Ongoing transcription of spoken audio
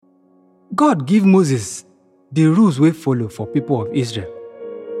God give Moses the rules wey follow for people of Israel.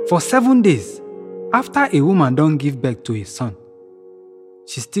 For 7 days, after a woman don give birth to a son,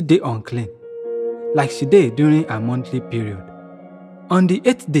 she still dey unclean, like she dey during her monthly period. On the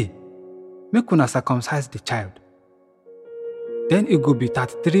 8th day, make una circumcise the child. Then it go be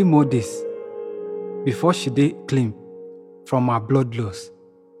 33 more days before she dey clean from her blood loss.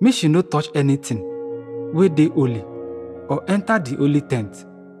 Make she no touch anything wey dey holy or enter the holy tent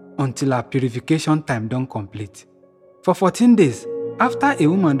until her purification time don complete. For 14 days, after a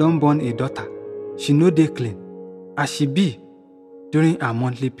woman don born a daughter, she no dey clean as she be during her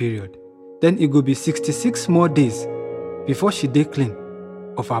monthly period. Then it go be 66 more days before she dey clean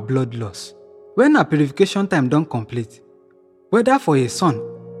of her blood loss. When her purification time don complete, whether for a son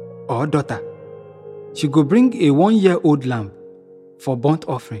or daughter, she go bring a 1-year-old lamb for burnt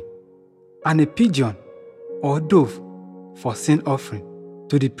offering and a pigeon or dove for sin offering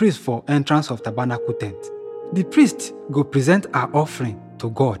to the priest for entrance of tabernacle tent. The priest go present her offering to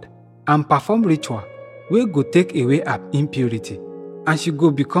God and perform ritual wey go take away her impurity, and she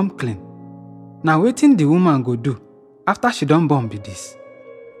go become clean. Na wetin the woman go do after she don born be this.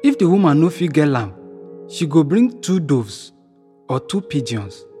 If the woman no fit get lamb, she go bring 2 doves or 2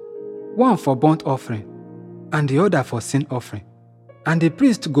 pigeons, one for burnt offering and the other for sin offering, and the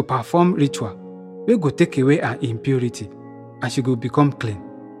priest go perform ritual wey go take away her impurity, and she go become clean.